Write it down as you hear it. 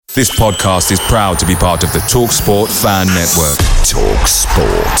This podcast is proud to be part of the TalkSport Fan Network.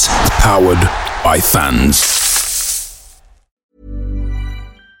 TalkSport. Powered by fans.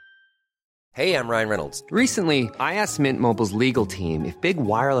 Hey, I'm Ryan Reynolds. Recently, I asked Mint Mobile's legal team if big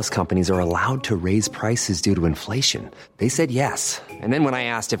wireless companies are allowed to raise prices due to inflation. They said yes. And then when I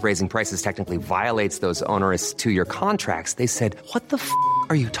asked if raising prices technically violates those onerous two-year contracts, they said, "What the f***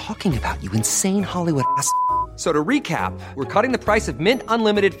 are you talking about, you insane Hollywood ass?" So to recap, we're cutting the price of Mint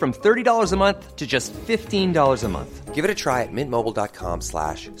Unlimited from $30 a month to just $15 a month. Give it a try at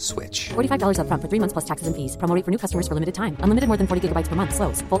mintmobile.com/switch. $45 up front for 3 months plus taxes and fees. Promo rate for new customers for limited time. Unlimited more than 40 gigabytes per month.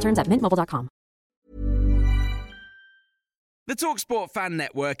 Slows full terms at mintmobile.com. The TalkSport Fan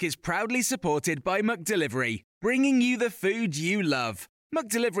Network is proudly supported by McDelivery, bringing you the food you love.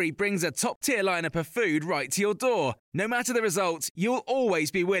 McDelivery brings a top-tier lineup of food right to your door. No matter the result, you'll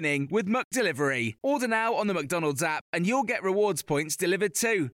always be winning with McDelivery. Order now on the McDonald's app and you'll get rewards points delivered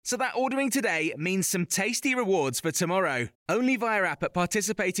too. So that ordering today means some tasty rewards for tomorrow. Only via app at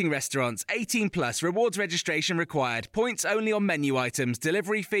participating restaurants. 18 plus. Rewards registration required. Points only on menu items.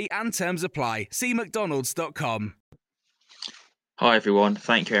 Delivery fee and terms apply. See mcdonalds.com. Hi everyone,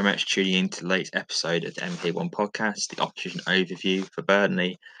 thank you very much for tuning in to the latest episode of the MK1 podcast, the opposition overview for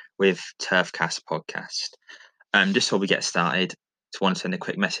Burnley with Turfcast podcast. Just before we get started, just want to send a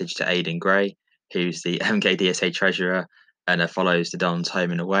quick message to Aidan Gray, who's the MKDSA treasurer and follows the Dons home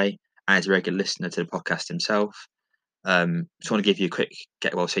and away, and is a regular listener to the podcast himself. Just want to give you a quick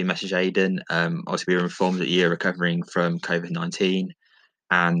get well soon message, Aidan. Also, we were informed that you're recovering from COVID-19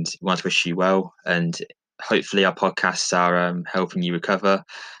 and we want to wish you well, and hopefully our podcasts are helping you recover,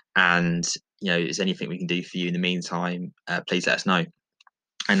 and is anything we can do for you in the meantime, please let us know.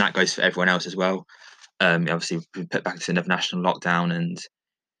 And that goes for everyone else as well. Obviously we've been put back into another national lockdown and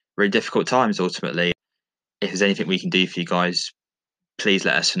very difficult times ultimately. If there's anything we can do for you guys, please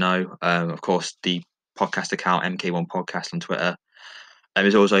let us know. Of course, the podcast account MK1 podcast on Twitter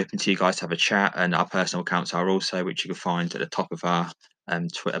is always open to you guys to have a chat, and our personal accounts are also, which you can find at the top of our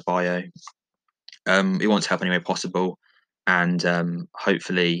Twitter bio. We want to help any way possible, and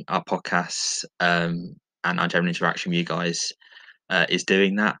hopefully our podcasts and our general interaction with you guys is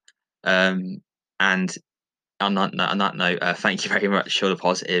doing that. And on that note, thank you very much for the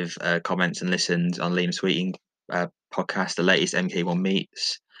positive comments and listens on Liam Sweeting podcast, the latest MK1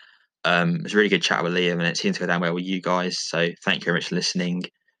 meets. It was a really good chat with Liam, and it seemed to go down well with you guys. So thank you very much for listening,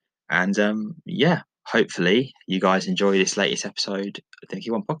 and hopefully you guys enjoy this latest episode of the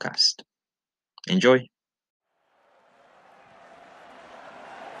MK1 podcast. Enjoy.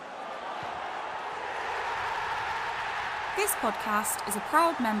 This podcast is a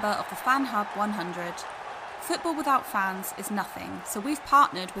proud member of the Fan Hub 100. Football without fans is nothing, so we've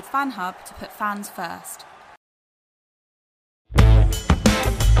partnered with Fan Hub to put fans first.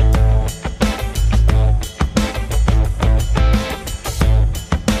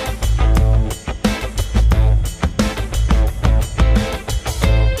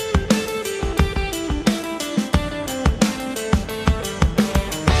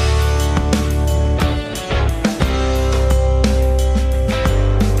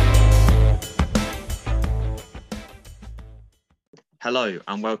 Hello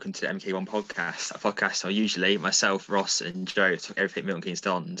and welcome to the MK1 podcast, a podcast where usually myself, Ross and Joe talk everything Milton Keynes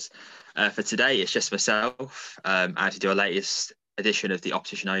Dons. For today, it's just myself as we do our latest edition of the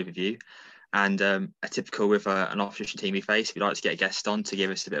opposition overview, and a typical with an opposition team we face, we'd like to get a guest on to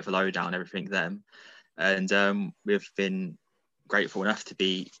give us a bit of a lowdown on everything them. And we've been grateful enough to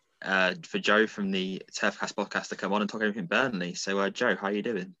be for Joe from the Turfcast podcast to come on and talk everything Burnley. So Joe, how are you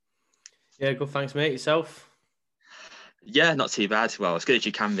doing? Yeah, good, thanks mate. Yourself? Yeah, not too bad. Well, as good as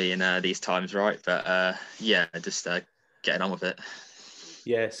you can be in these times, right? But just getting on with it.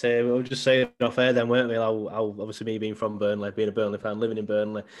 Yeah, so we were just saying off air then, weren't we? How obviously me being from Burnley, being a Burnley fan, living in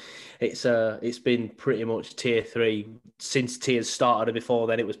Burnley, it's been pretty much tier 3 since tiers started. And before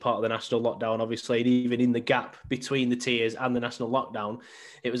then, it was part of the national lockdown, obviously. And even in the gap between the tiers and the national lockdown,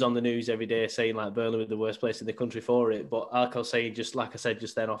 it was on the news every day saying like Burnley was the worst place in the country for it. But like I say, just like I said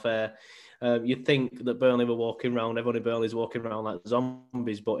just then off air, you'd think that Burnley were walking around, everyone in Burnley's walking around like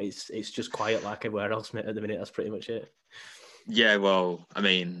zombies, but it's just quiet like everywhere else, mate, at the minute. That's pretty much it. Yeah, well, I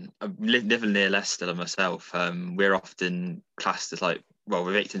mean, I'm living near Leicester myself. We're often classed as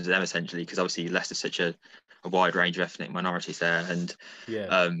we're victims of them essentially, because obviously Leicester's such a wide range of ethnic minorities there, and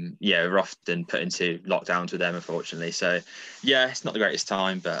we're often put into lockdowns with them, unfortunately. So, yeah, it's not the greatest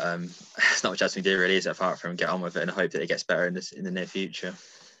time, but it's not much else we can do really, is it, apart from get on with it and hope that it gets better in the near future.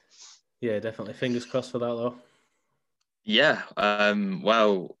 Yeah, definitely. Fingers crossed for that, though. Yeah.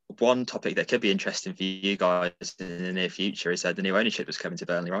 Well, one topic that could be interesting for you guys in the near future is the new ownership that's coming to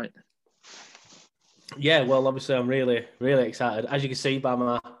Burnley, right? Yeah, well, obviously, I'm really, really excited. As you can see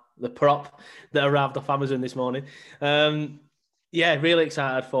by the prop that arrived off Amazon this morning. Yeah, really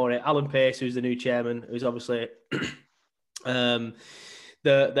excited for it. Alan Pace, who's the new chairman, who's obviously um,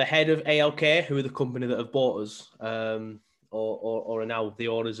 the head of ALK, who are the company that have bought us, or are now the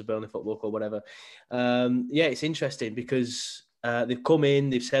owners of Burnley Football Club, whatever. Yeah, it's interesting because they've come in,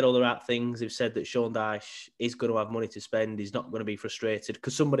 they've said all the right things. They've said that Sean Dyche is going to have money to spend. He's not going to be frustrated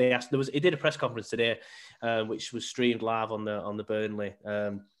because somebody asked. He did a press conference today, which was streamed live on the Burnley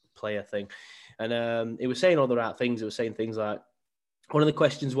player thing, and he was saying all the right things. He was saying things like, one of the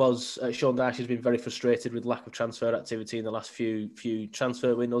questions was Sean Dyche has been very frustrated with lack of transfer activity in the last few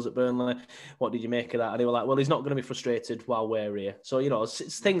transfer windows at Burnley. What did you make of that? And they were like, well, he's not going to be frustrated while we're here. So,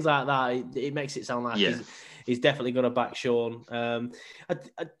 it's things like that. It makes it sound like he's definitely going to back Sean.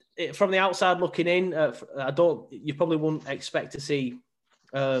 From the outside looking in, you probably wouldn't expect to see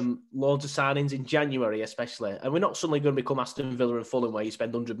loads of signings in January, especially, and we're not suddenly going to become Aston Villa and Fulham where you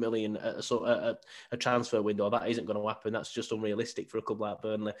spend 100 million at a transfer window. That isn't going to happen. That's just unrealistic for a club like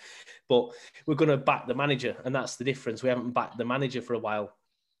Burnley. But we're going to back the manager, and that's the difference. We haven't backed the manager for a while.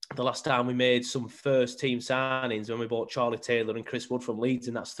 The last time we made some first team signings when we bought Charlie Taylor and Chris Wood from Leeds,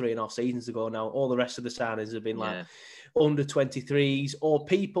 and that's 3.5 seasons ago now. All the rest of the signings have been like under 23s or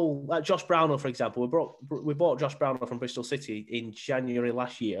people like Josh Brownell, for example. We bought Josh Brownell from Bristol City in January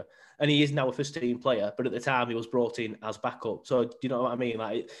last year, and he is now a first team player, but at the time he was brought in as backup. So do you know what I mean?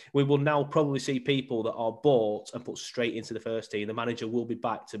 Like, we will now probably see people that are bought and put straight into the first team. The manager will be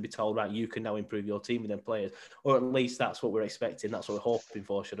backed and be told, right, you can now improve your team with them players, or at least that's what we're expecting. That's what we're hoping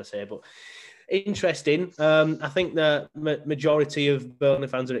for, should I say. But interesting. I think the majority of Burnley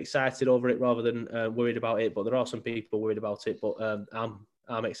fans are excited over it rather than worried about it. But there are some people worried about it. But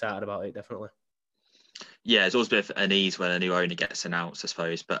I'm excited about it, definitely. Yeah, it's always a bit of an ease when a new owner gets announced, I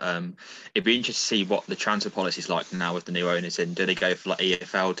suppose. But it'd be interesting to see what the transfer policy is like now with the new owners in. Do they go for like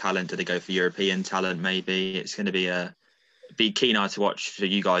EFL talent? Do they go for European talent? Maybe it's going to be keen eye to watch for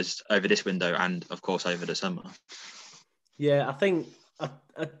you guys over this window and, of course, over the summer. Yeah, I think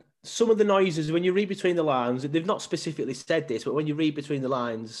some of the noises, when you read between the lines, they've not specifically said this, but when you read between the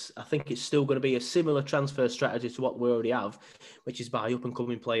lines, I think it's still going to be a similar transfer strategy to what we already have, which is buy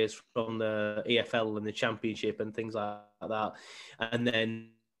up-and-coming players from the EFL and the Championship and things like that, and then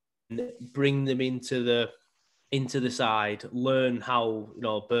bring them into the side, learn how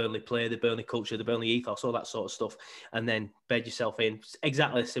Burnley play, the Burnley culture, the Burnley ethos, all that sort of stuff, and then bed yourself in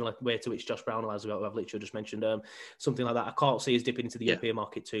exactly a similar way to which Josh Brownell has, I've literally just mentioned. Something like that. I can't see us dipping into the European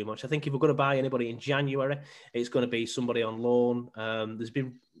market too much. I think if we're going to buy anybody in January, it's going to be somebody on loan. There's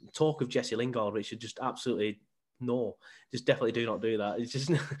been talk of Jesse Lingard, which is just absolutely just definitely do not do that. It's just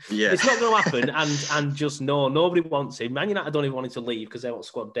it's not going to happen. And just nobody wants him. Man United don't even want him to leave because they want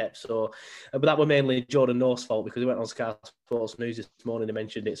squad depth. So, but that were mainly Jordan North's fault because he went on Sky Sports News this morning and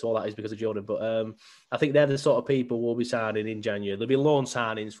mentioned it. So all that is because of Jordan. But I think they're the sort of people we'll be signing in January. There'll be loan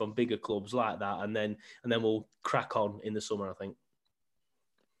signings from bigger clubs like that, and then we'll crack on in the summer, I think.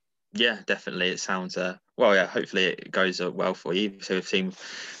 Yeah, definitely. It sounds hopefully it goes well for you. So we've seen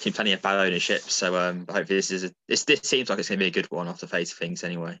plenty of bad ownership. So hopefully this seems like it's going to be a good one off the face of things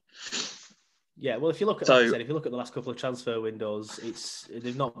anyway. Yeah, well, if you look at like I said, if you look at the last couple of transfer windows,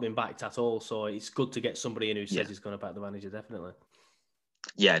 they've not been backed at all. So it's good to get somebody in who says he's going to back the manager, definitely.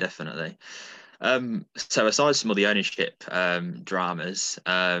 Yeah, definitely. So aside some of the ownership dramas,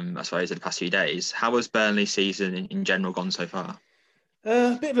 I suppose in the past few days, how has Burnley's season in general gone so far?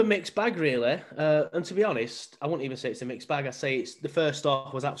 A bit of a mixed bag, really. And to be honest, I wouldn't even say it's a mixed bag. I say it's the first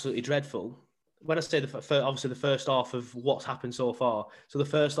half was absolutely dreadful. When I say obviously the first half of what's happened so far, so the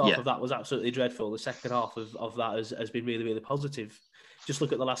first half of that was absolutely dreadful. The second half of that has been really, really positive. Just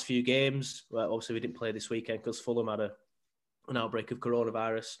look at the last few games. Well, obviously, we didn't play this weekend because Fulham had an outbreak of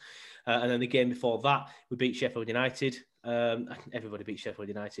coronavirus. And then the game before that, we beat Sheffield United. Everybody beat Sheffield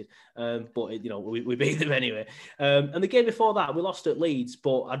United, but we beat them anyway. And the game before that, we lost at Leeds.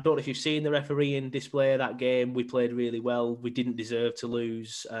 But I don't know if you've seen the refereeing display of that game. We played really well. We didn't deserve to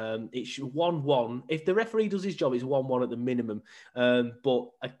lose. It's 1-1. If the referee does his job, it's 1-1 at the minimum. But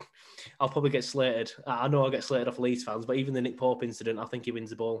I'll probably get slated. I know I'll get slated off Leeds fans, but even the Nick Pope incident, I think he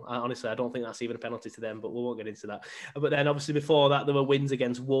wins the ball. Honestly, I don't think that's even a penalty to them, but we won't get into that. But then obviously before that, there were wins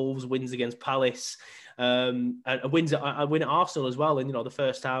against Wolves, wins against Palace, and wins at Arsenal as well. And, the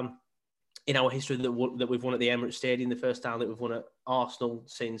first time in our history that we've won at the Emirates Stadium, the first time that we've won at Arsenal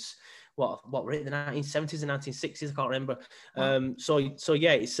since, what were it, the 1970s and 1960s? I can't remember. Wow. So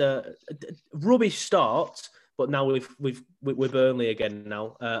yeah, it's a rubbish start. But now we're Burnley again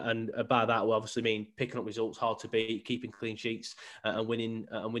now, and by that we obviously mean picking up results, hard to beat, keeping clean sheets, and winning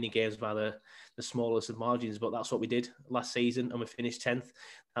games by the smallest of margins. But that's what we did last season, and we finished 10th.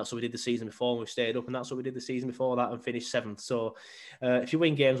 That's what we did the season before, and we stayed up, and that's what we did the season before that, and finished 7th. So if you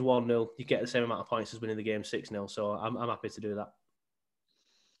win games 1-0, you get the same amount of points as winning the game 6-0. So I'm happy to do that.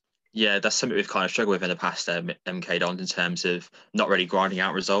 Yeah, that's something we've kind of struggled with in the past, MK Dons, in terms of not really grinding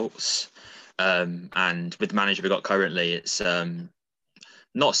out results. And with the manager we've got currently, it's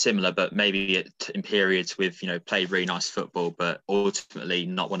not similar, but maybe in periods with, played really nice football, but ultimately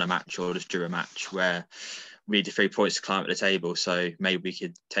not won a match or just drew a match where we need 3 points to climb up the table. So maybe we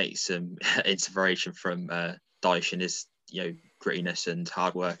could take some inspiration from Dyche and his, grittiness and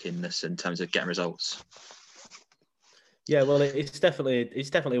hardworkingness in terms of getting results. Yeah, well, it's definitely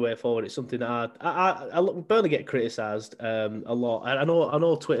a way forward. It's something that I Burnley get criticised a lot. I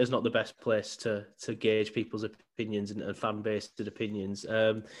know Twitter's not the best place to gauge people's opinions and fan based opinions.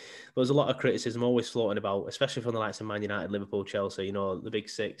 There's a lot of criticism always floating about, especially from the likes of Man United, Liverpool, Chelsea. The big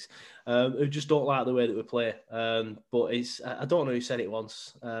six, who just don't like the way that we play. But I don't know who said it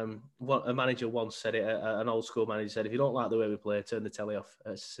once. A manager once said it. An old school manager said, "If you don't like the way we play, turn the telly off."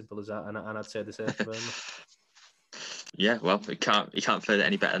 It's as simple as that. And I'd say the same for Burnley. Yeah, well, you can't play it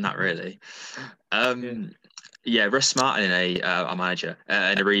any better than that, really. Yeah, Russ Martin, our manager,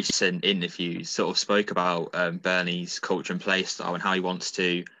 in a recent interview, sort of spoke about Burnley's culture and play style and how he wants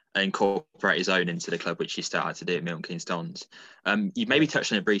to incorporate his own into the club, which he started to do at Milton Keynes Dons. You maybe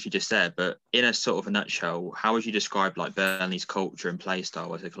touched on it briefly just there, but in a sort of a nutshell, how would you describe Burnley's culture and play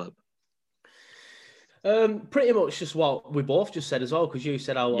style as a club? Pretty much just what we both just said as well, because you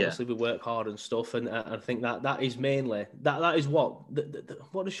said how obviously we work hard and stuff, and I think that is mainly that is what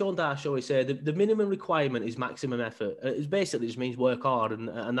what does Sean Dyche always say? The minimum requirement is maximum effort. It basically just means work hard,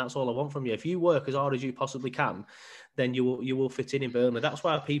 and that's all I want from you. If you work as hard as you possibly can, then you will fit in Burnley. That's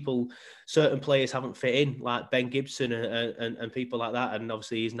why certain players haven't fit in, like Ben Gibson and people like that. And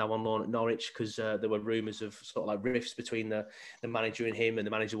obviously he's now on loan at Norwich because there were rumours of sort of like rifts between the manager and him, and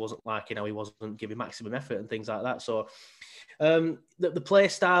the manager wasn't liking how he wasn't giving maximum effort and things like that. So the play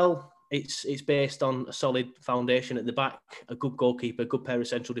style, it's based on a solid foundation at the back, a good goalkeeper, a good pair of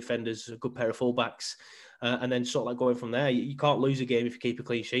central defenders, a good pair of fullbacks, and then sort of like going from there. You can't lose a game if you keep a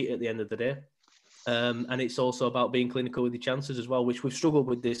clean sheet at the end of the day. And it's also about being clinical with your chances as well, which we've struggled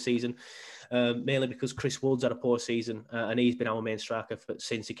with this season, mainly because Chris Wood's had a poor season and he's been our main striker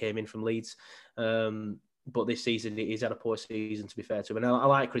since he came in from Leeds. But this season, he's had a poor season, to be fair to him. And I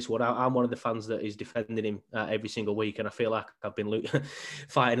like Chris Wood. I'm one of the fans that is defending him every single week. And I feel like I've been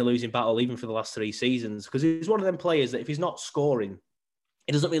fighting a losing battle even for the last 3 seasons, because he's one of them players that if he's not scoring,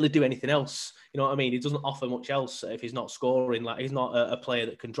 he doesn't really do anything else. You know what I mean? He doesn't offer much else if he's not scoring. Like, he's not a player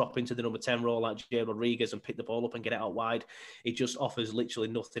that can drop into the number 10 role like Jay Rodriguez and pick the ball up and get it out wide. He just offers literally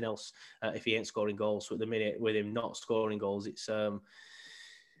nothing else if he ain't scoring goals. So at the minute, with him not scoring goals, it's a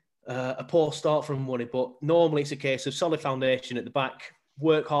poor start from money. But normally it's a case of solid foundation at the back,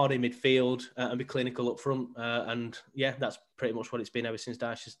 work hard in midfield, and be clinical up front. And yeah, that's pretty much what it's been ever since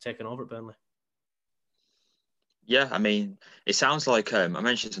Dyche has taken over at Burnley. Yeah, I mean, it sounds like, I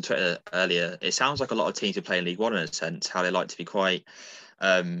mentioned this on Twitter earlier, it sounds like a lot of teams who play in League One in a sense, how they like to be quite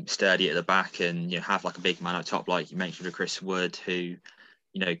sturdy at the back and have like a big man up top, like you mentioned with Chris Wood, who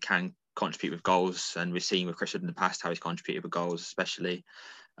can contribute with goals, and we've seen with Chris Wood in the past how he's contributed with goals, especially.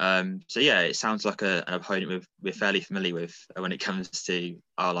 So yeah, it sounds like an opponent we're fairly familiar with when it comes to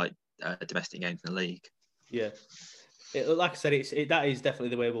our domestic games in the league. Yeah. Like I said, that is definitely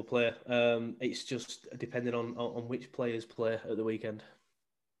the way we'll play. It's just depending on which players play at the weekend.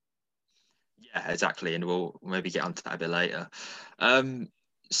 Yeah, exactly, and we'll maybe get onto that a bit later.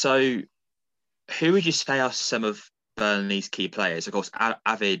 So, who would you say are some of Burnley's key players? Of course,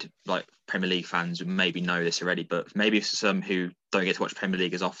 avid Premier League fans would maybe know this already, but maybe some who don't get to watch Premier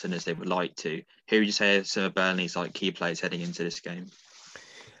League as often as they would like to. Who would you say are some of Burnley's key players heading into this game?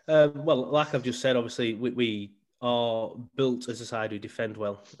 Well, like I've just said, obviously we are built as a side who defend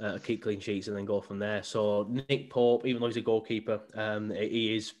well, keep clean sheets, and then go from there. So Nick Pope, even though he's a goalkeeper,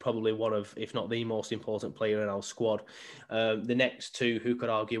 he is probably one of, if not the most important player in our squad. The next two, who could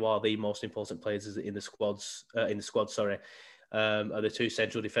argue are the most important players in the squad, are the two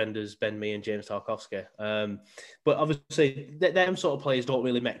central defenders, Ben Mee and James Tarkowski. But obviously, them sort of players don't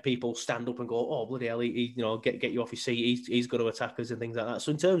really make people stand up and go, "Oh bloody hell!" Get you off your seat. He's got to attack us and things like that.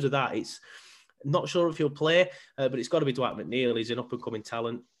 So in terms of that, it's not sure if he'll play, but it's got to be Dwight McNeil. He's an up-and-coming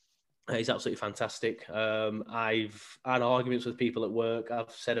talent. He's absolutely fantastic. I've had arguments with people at work. I've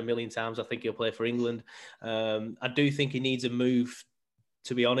said a million times I think he'll play for England. I do think he needs a move,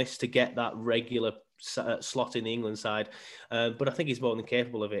 to be honest, to get that regular slot in the England side. But I think he's more than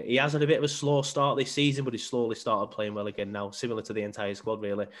capable of it. He has had a bit of a slow start this season, but he's slowly started playing well again now, similar to the entire squad,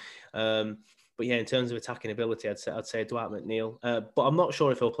 really. But yeah, in terms of attacking ability, I'd say Dwight McNeil. But I'm not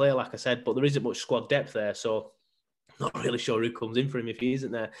sure if he'll play, like I said, but there isn't much squad depth there. So not really sure who comes in for him if he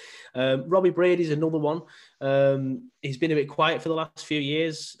isn't there. Robbie Brady's another one. He's been a bit quiet for the last few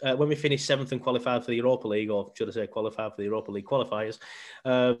years. When we finished 7th and qualified for the Europa League, or should I say qualified for the Europa League qualifiers,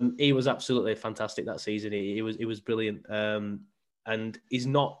 he was absolutely fantastic that season. He was brilliant. And he's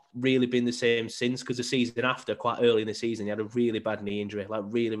not really been the same since, because the season after, quite early in the season, he had a really bad knee injury,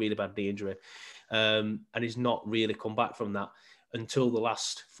 really bad knee injury. And he's not really come back from that until the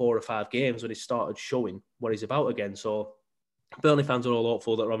last 4 or 5 games when he started showing what he's about again. So Burnley fans are all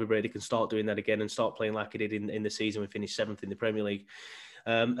hopeful that Robbie Brady can start doing that again and start playing like he did in the season. We finished 7th in the Premier League.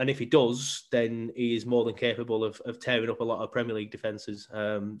 And if he does, then he is more than capable of tearing up a lot of Premier League defences.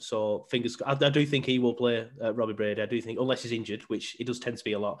 So I do think he will play Robbie Brady. I do think, unless he's injured, which he does tend to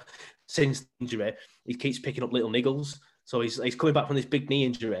be a lot since injury, he keeps picking up little niggles. So he's coming back from this big knee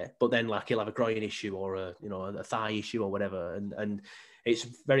injury, but then he'll have a groin issue or a thigh issue or whatever, and it's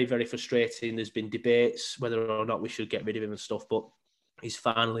very, very frustrating. There's been debates whether or not we should get rid of him and stuff, but he's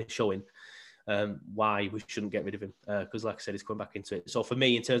finally showing why we shouldn't get rid of him, because like I said, he's coming back into it. So for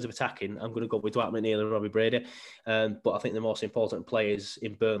me, in terms of attacking, I'm going to go with Dwight McNeil and Robbie Brady, but I think the most important players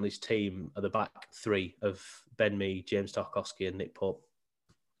in Burnley's team are the back 3 of Ben Mee, James Tarkowski and Nick Pope.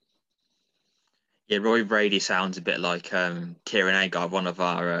 Yeah, Roy Brady sounds a bit like Kieran Agar, one of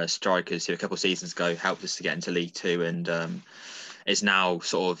our strikers who a couple of seasons ago helped us to get into League Two, and is now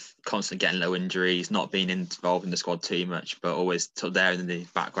sort of constantly getting low injuries, not being involved in the squad too much, but always sort of there in the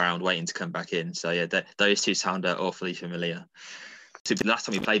background waiting to come back in. So yeah, those two sound awfully familiar. So the last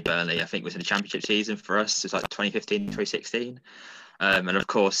time we played Burnley, I think, was in the Championship season for us. It's like 2015, 2016. And of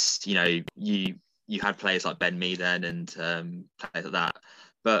course, you had players like Ben Mee then and players like that.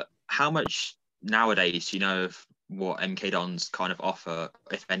 But how much nowadays do you know of what MK Dons kind of offer,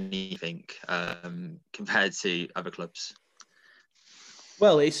 if anything, compared to other clubs?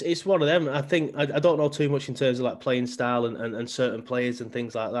 Well, it's one of them. I think I don't know too much in terms of playing style and certain players and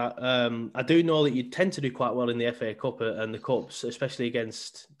things like that. I do know that you tend to do quite well in the FA Cup and the Cups, especially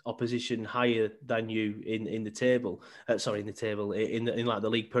against opposition higher than you in the table. In the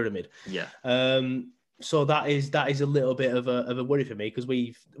league pyramid. Yeah. So that is a little bit of a worry for me, because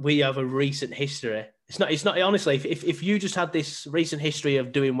we have a recent history. It's not honestly. If you just had this recent history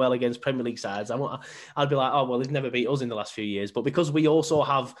of doing well against Premier League sides, I'd be like, oh well, they've never beat us in the last few years. But because we also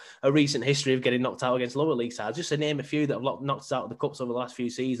have a recent history of getting knocked out against lower league sides, just to name a few that have knocked us out of the cups over the last few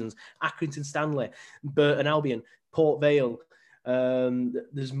seasons: Accrington Stanley, Burton Albion, Port Vale.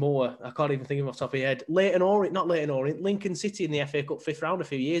 There's more. I can't even think of off the top of my head. Lincoln City in the FA Cup 5th round a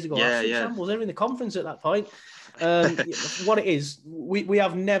few years ago. Yeah. Shambles. They were in the conference at that point. What it is, we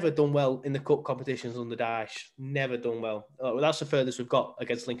have never done well in the cup competitions under Dyche. Never done well. That's the furthest we've got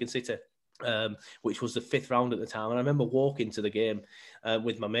against Lincoln City, which was the 5th round at the time. And I remember walking to the game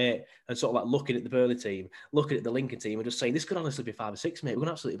with my mate and sort of looking at the Burnley team, looking at the Lincoln team, and just saying, this could honestly be 5 or 6, mate. We're going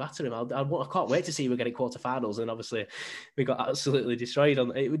to absolutely batter him. I can't wait to see we're getting quarterfinals. And obviously, we got absolutely destroyed.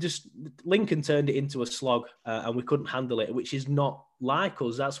 Lincoln turned it into a slog, and we couldn't handle it, which is not like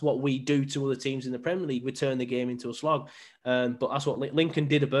us. That's what we do to other teams in the Premier League. We turn the game into a slog. But that's what Lincoln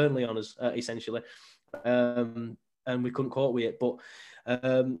did to Burnley on us, essentially. And we couldn't cope with it. But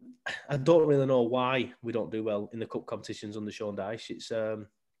I don't really know why we don't do well in the cup competitions under Sean Dyche. It's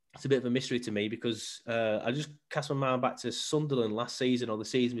a bit of a mystery to me, because I just cast my mind back to Sunderland last season or the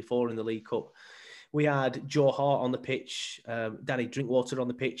season before in the League Cup. We had Joe Hart on the pitch, Danny Drinkwater on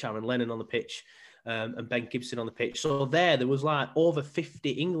the pitch, Aaron Lennon on the pitch, and Ben Gibson on the pitch. So there was over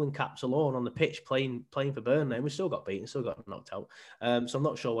 50 England caps alone on the pitch playing for Burnley, and we still got beaten, still got knocked out. So I'm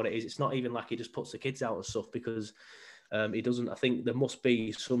not sure what it is. It's not even like he just puts the kids out and stuff, because he doesn't. I think there must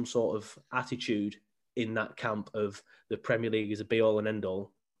be some sort of attitude in that camp of the Premier League is a be all and end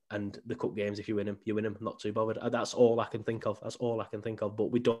all, and the cup games, if you win them, you win them. Not too bothered. That's all I can think of.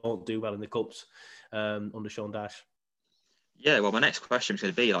 But we don't do well in the cups under Sean Dyche. Yeah, well, my next question is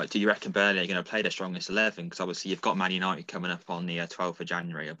going to be do you reckon Burnley are going to play their strongest 11? Because obviously you've got Man United coming up on the 12th of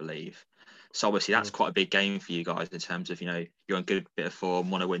January, I believe. So obviously that's quite a big game for you guys in terms of, you're in a good bit of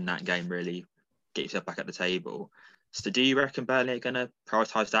form, want to win that game, really get yourself back at the table. So do you reckon Burnley are going to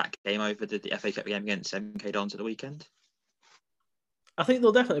prioritise that game over the FA Cup game against MK Dons at the weekend? I think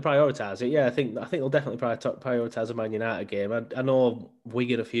they'll definitely prioritise it. Yeah, I think they'll definitely prioritise a Man United game. I know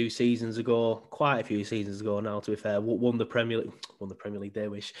Wigan quite a few seasons ago now. To be fair, won the Premier League. They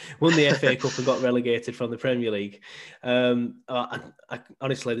wish won the FA Cup and got relegated from the Premier League.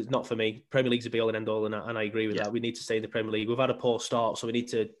 Honestly, it's not for me. Premier League's a be all and end all, and I agree with that. We need to stay in the Premier League. We've had a poor start, so we need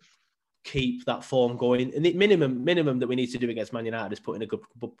to keep that form going. And the minimum that we need to do against Man United is put in a good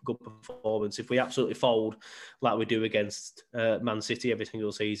performance. If we absolutely fold like we do against Man City every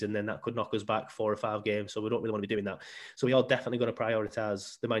single season, then that could knock us back 4 or 5 games. So we don't really want to be doing that. So we are definitely going to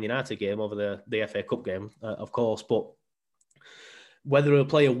prioritise the Man United game over the FA Cup game, of course. But whether we'll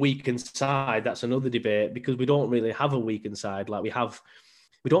play a weakened side, that's another debate, because we don't really have a weakened side. Like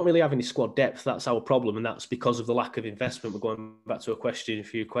we don't really have any squad depth. That's our problem, and that's because of the lack of investment. We're going back to a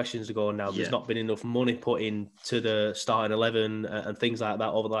few questions ago now. There's not been enough money put into the starting 11 and things like that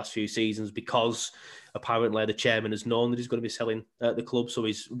over the last few seasons, because apparently the chairman has known that he's going to be selling the club, so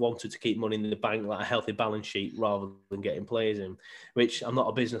he's wanted to keep money in the bank, like a healthy balance sheet, rather than getting players in, which I'm not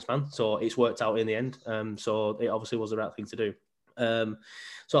a businessman, so it's worked out in the end. So it obviously was the right thing to do.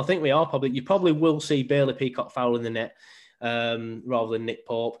 So I think you probably will see Bailey Peacock foul in the net, rather than Nick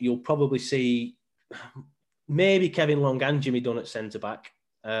Pope. You'll probably see maybe Kevin Long and Jimmy Dunn at centre-back.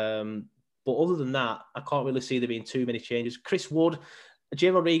 But other than that, I can't really see there being too many changes. Chris Wood, Jay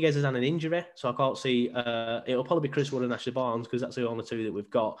Rodriguez has had an injury, so I can't see... it'll probably be Chris Wood and Ashley Barnes, because that's the only two that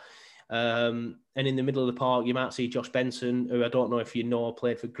we've got. And in the middle of the park, you might see Josh Benson, who I don't know if you know,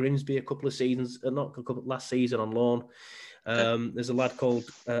 played for Grimsby last season on loan. There's a lad called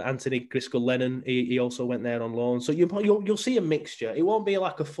Anthony Griscoll-Lennon. He also went there on loan. So you'll see a mixture. It won't be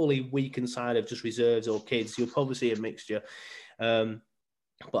like a fully weakened side of just reserves or kids. You'll probably see a mixture. But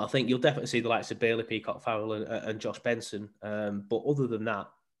I think you'll definitely see the likes of Bailey Peacock, Farrell and Josh Benson. But other than that,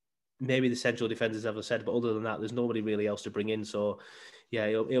 maybe the central defenders, as I said, but other than that, there's nobody really else to bring in. So, yeah,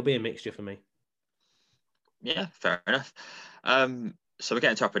 it'll be a mixture for me. Yeah, fair enough. So we're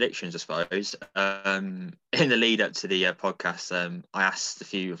getting to our predictions, I suppose. In the lead up to the podcast, I asked a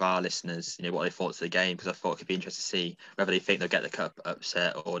few of our listeners, what they thought of the game, because I thought it could be interesting to see whether they think they'll get the cup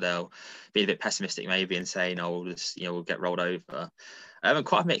upset or they'll be a bit pessimistic maybe and saying, we'll get rolled over. And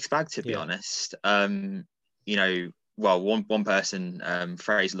quite a mixed bag, to be honest. One person,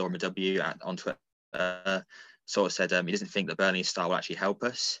 Fraser Lorma W on Twitter, sort of said he doesn't think that Burnley's style will actually help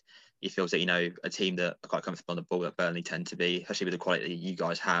us. He feels that, a team that are quite comfortable on the ball, that Burnley tend to be, especially with the quality that you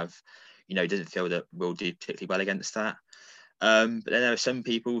guys have, doesn't feel that we'll do particularly well against that. But then there are some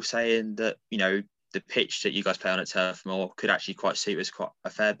people saying that, the pitch that you guys play on at Turf Moor could actually quite suit us quite a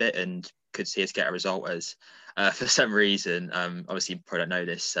fair bit and could see us get a result as, for some reason, obviously you probably don't know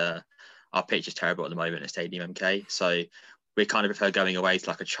this, our pitch is terrible at the moment at Stadium MK. So we kind of prefer going away to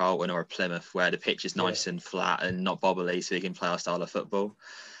like a Charlton or a Plymouth where the pitch is nice and flat and not bobbly, so we can play our style of football.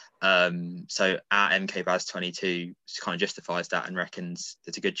 So our MK Baz 22 kind of justifies that and reckons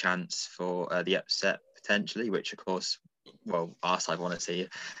there's a good chance for the upset potentially, which of course, our side want to see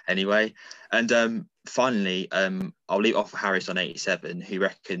anyway. And finally, I'll leave off with Harris on 87, who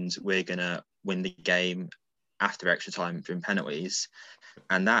reckons we're going to win the game after extra time during penalties.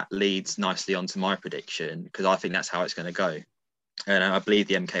 And that leads nicely onto my prediction, because I think that's how it's going to go. And I believe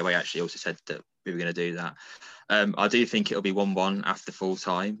the MK way actually also said that we were going to do that. I do think it'll be 1-1 after full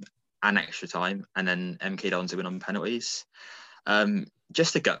time and extra time, and then MK Dons win on penalties.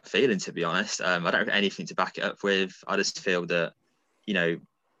 Just a gut feeling, to be honest. I don't have anything to back it up with. I just feel that,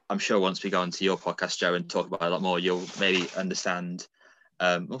 I'm sure once we go onto your podcast, Joe, and talk about it a lot more, you'll maybe understand.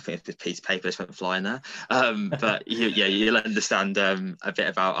 I think if this piece of paper just went flying there. But you'll understand a bit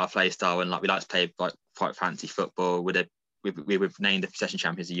about our play style, and we like to play quite fancy football. We were named the possession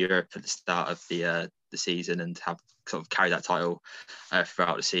champions of Europe at the start of the season and have sort of carried that title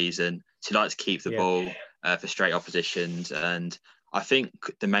throughout the season. So we like to keep the ball for straight oppositions, and I think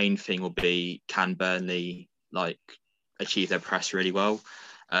the main thing will be, can Burnley achieve their press really well,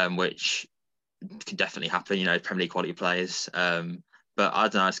 which can definitely happen. Premier League quality players. But I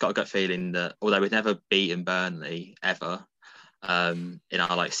don't know. It's got a gut feeling that although we've never beaten Burnley ever in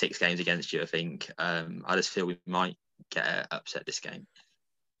our 6 games against you, I think I just feel we might get upset this game.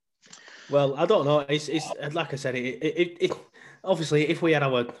 Well, I don't know. It's like I said. It obviously, if we had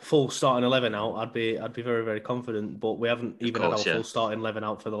our full starting 11 out, I'd be very, very confident. But we haven't even had our full starting 11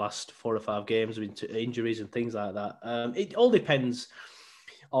 out for the last 4 or 5 games with injuries and things like that. It all depends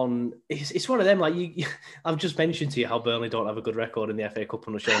on. It's one of them. I've just mentioned to you how Burnley don't have a good record in the FA Cup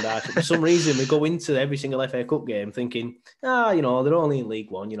under Sean Dyche. For some reason, we go into every single FA Cup game thinking, they're only in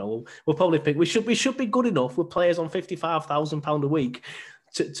League One. We'll probably pick. We should be good enough with players on £55,000 a week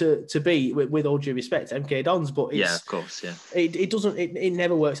to be, with all due respect, MK Dons, but it's, of course, yeah. It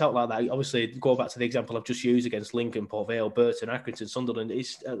never works out like that. Obviously, go back to the example I've just used against Lincoln, Port Vale, Burton, Accrington, Sunderland,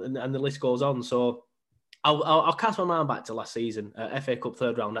 and the list goes on. So I'll cast my mind back to last season, FA Cup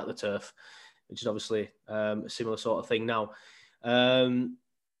third round at the Turf, which is obviously a similar sort of thing now.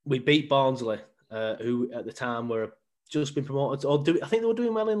 We beat Barnsley, who at the time were just been promoted, I think they were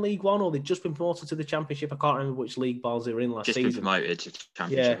doing well in League One, or they'd just been promoted to the Championship. I can't remember which league Barnsley were in last season. Just been promoted to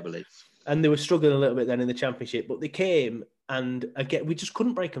Championship, I believe. And they were struggling a little bit then in the Championship, but they came, and again, we just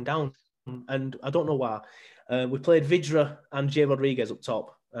couldn't break them down. And I don't know why. We played Vidra and Jay Rodriguez up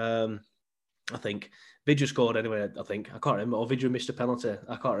top, I think. Vidra scored anyway, I think. I can't remember. Or Vidra missed a penalty.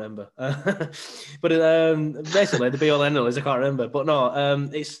 I can't remember. But basically, the be-all end-all is I can't remember. But no,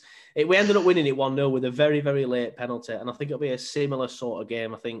 we ended up winning it 1-0 with a very, very late penalty. And I think it'll be a similar sort of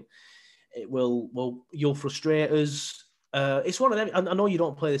game. I think you'll frustrate us. It's one of them. I know you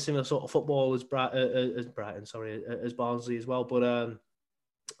don't play the similar sort of football as Brighton, as Barnsley as well. But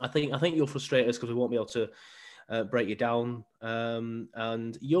I think you'll frustrate us because we won't be able to break you down. And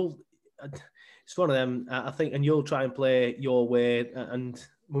it's one of them, I think, and you'll try and play your way. And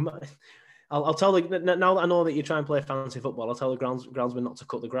I'll tell now that I know that you try and play fancy football, I'll tell the groundsman not to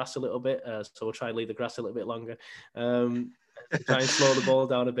cut the grass a little bit. So we'll try and leave the grass a little bit longer. Try and slow the ball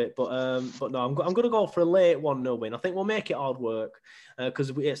down a bit. But no, I'm going to go for a late 1-0 win. I think we'll make it hard work because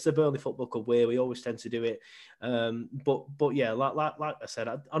it's the Burnley Football Club way. We always tend to do it. But yeah, like I said,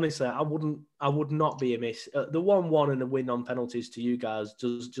 honestly, I would not be amiss. The 1-1 and a win on penalties to you guys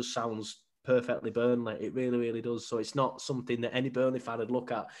just sounds perfectly Burnley. It really, really does. So it's not something that any Burnley fan would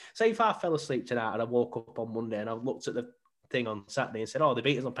look at. Say if I fell asleep tonight and I woke up on Monday and I looked at the thing on Saturday and said, "Oh, they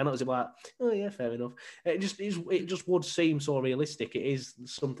beat us on penalties," I'd be like, "Oh yeah, fair enough." It just would seem so realistic. It is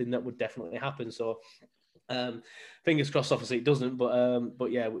something that would definitely happen. So fingers crossed. Obviously, it doesn't.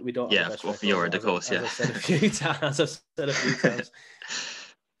 But yeah, we don't. Yeah, of course, you're of course. Yeah, I've said a few times.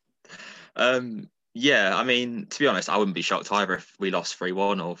 Yeah, I mean, to be honest, I wouldn't be shocked either if we lost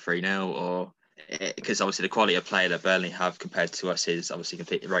 3-1 or 3-0, or because obviously the quality of play that Burnley have compared to us is obviously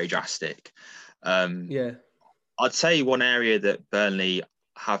completely very drastic. Yeah, I'd say one area that Burnley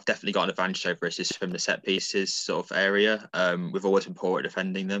have definitely got an advantage over us is from the set pieces sort of area. We've always been poor at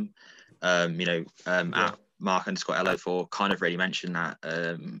defending them. At Mark_LO4 kind of really mentioned that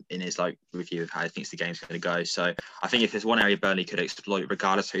in his review of how he thinks the game's going to go. So I think if there's one area Burnley could exploit,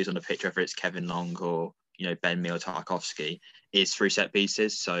 regardless of who's on the pitch, whether it's Kevin Long or Ben Mee or Tarkowski, is through set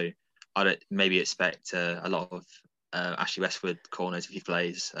pieces. So I'd maybe expect a lot of Ashley Westwood corners if he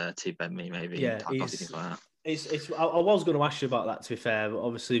plays to Ben Mee, maybe. Yeah, Tarkowski, things like that. I was going to ask you about that, to be fair, but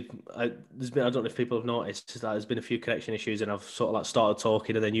obviously I don't know if people have noticed that there's been a few connection issues and I've sort of started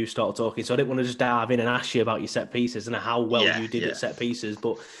talking and then you started talking, so I didn't want to just dive in and ask you about your set pieces and how well you did at set pieces,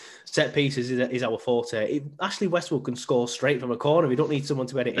 but set pieces is our forte. Ashley Westwood can score straight from a corner. We don't need someone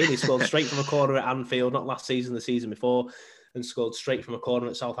to edit in. He scored straight from a corner at Anfield, not last season, the season before, and scored straight from a corner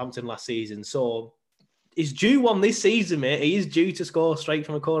at Southampton last season. So he's due one this season, mate. He is due to score straight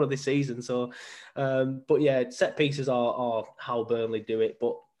from a corner this season. So, but yeah, set pieces are how Burnley do it.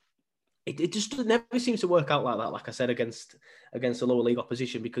 But it just never seems to work out like that. Like I said, against the lower league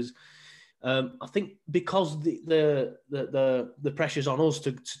opposition, because I think because the pressure's on us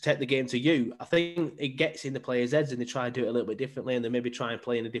to take the game to you, I think it gets in the players' heads and they try and do it a little bit differently, and they maybe try and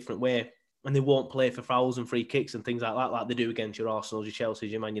play in a different way. And they won't play for fouls and free kicks and things like that, like they do against your Arsenals, your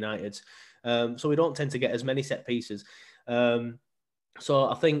Chelseas, your Man Uniteds. So we don't tend to get as many set pieces. So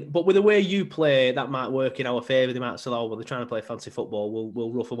I think, but with the way you play, that might work in our favour. They might say, "Oh, well, they're trying to play fancy football.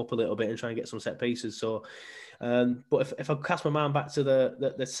 We'll rough them up a little bit and try and get some set pieces." So, but if I cast my mind back to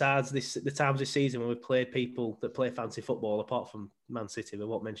the times this season when we've played people that play fancy football, apart from Man City, we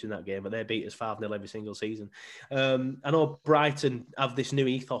won't mention that game, but they beat us 5-0 every single season. I know Brighton have this new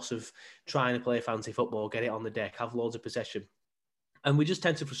ethos of trying to play fancy football, get it on the deck, have loads of possession. And we just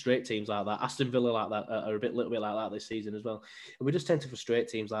tend to frustrate teams like that. Aston Villa like that are little bit like that this season as well. And we just tend to frustrate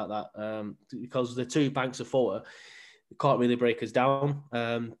teams like that because the two banks of four can't really break us down.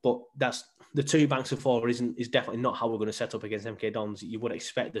 But that's the two banks of four is definitely not how we're going to set up against MK Dons. You would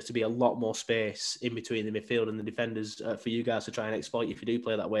expect there to be a lot more space in between the midfield and the defenders for you guys to try and exploit if you do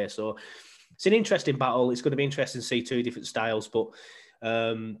play that way. So it's an interesting battle. It's going to be interesting to see two different styles, but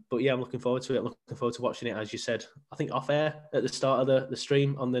yeah, I'm looking forward to it. Looking forward to watching it, as you said. I think off air at the start of the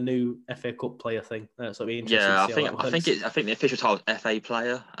stream on the new FA Cup player thing. So it'll be interesting. Yeah, I think the official title is FA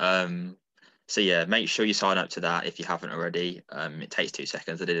player. So yeah, make sure you sign up to that if you haven't already. It takes 2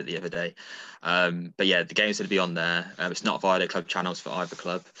 seconds. I did it the other day. But yeah, the game's going to be on there. It's not via the club channels for either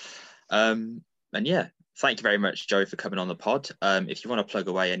club. And yeah, Thank you very much, Joe, for coming on the pod. If you want to plug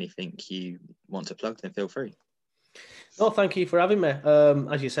away anything you want to plug, then feel free. No, thank you for having me.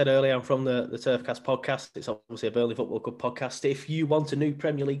 As you said earlier, I'm from the Turfcast podcast. It's obviously a Burnley Football Club podcast. If you want a new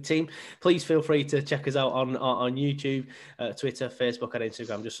Premier League team, please feel free to check us out on YouTube, Twitter, Facebook and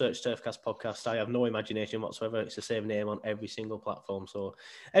Instagram. Just search Turfcast podcast. I have no imagination whatsoever. It's the same name on every single platform. So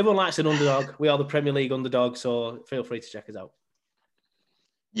everyone likes an underdog. We are the Premier League underdog, so feel free to check us out.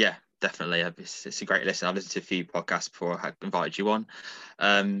 Yeah, definitely. It's a great listen. I've listened to a few podcasts before I had invited you on.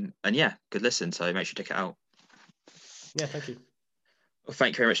 And yeah, good listen. So make sure you check it out. Yeah, thank you. Well,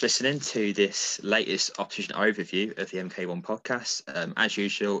 thank you very much for listening to this latest opposition overview of the MK1 podcast. As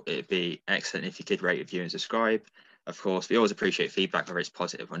usual, it'd be excellent if you could rate, review and subscribe. Of course, we always appreciate feedback, whether it's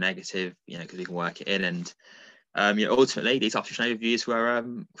positive or negative, because we can work it in. And ultimately, these opposition overviews were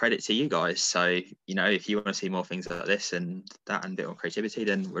credit to you guys. So, if you want to see more things like this and that and a bit more creativity,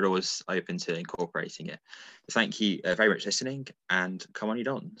 then we're always open to incorporating it. Thank you very much for listening, and come on, you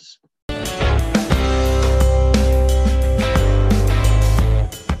Dons.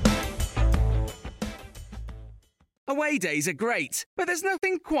 Away days are great, but there's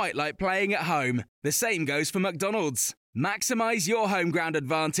nothing quite like playing at home. The same goes for McDonald's. Maximise your home ground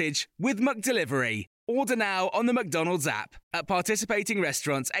advantage with McDelivery. Order now on the McDonald's app. At participating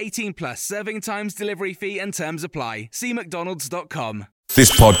restaurants, 18 plus, serving times, delivery fee and terms apply. See mcdonalds.com.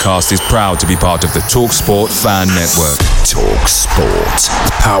 This podcast is proud to be part of the TalkSport Fan Network. TalkSport.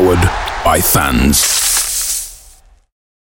 Powered by fans.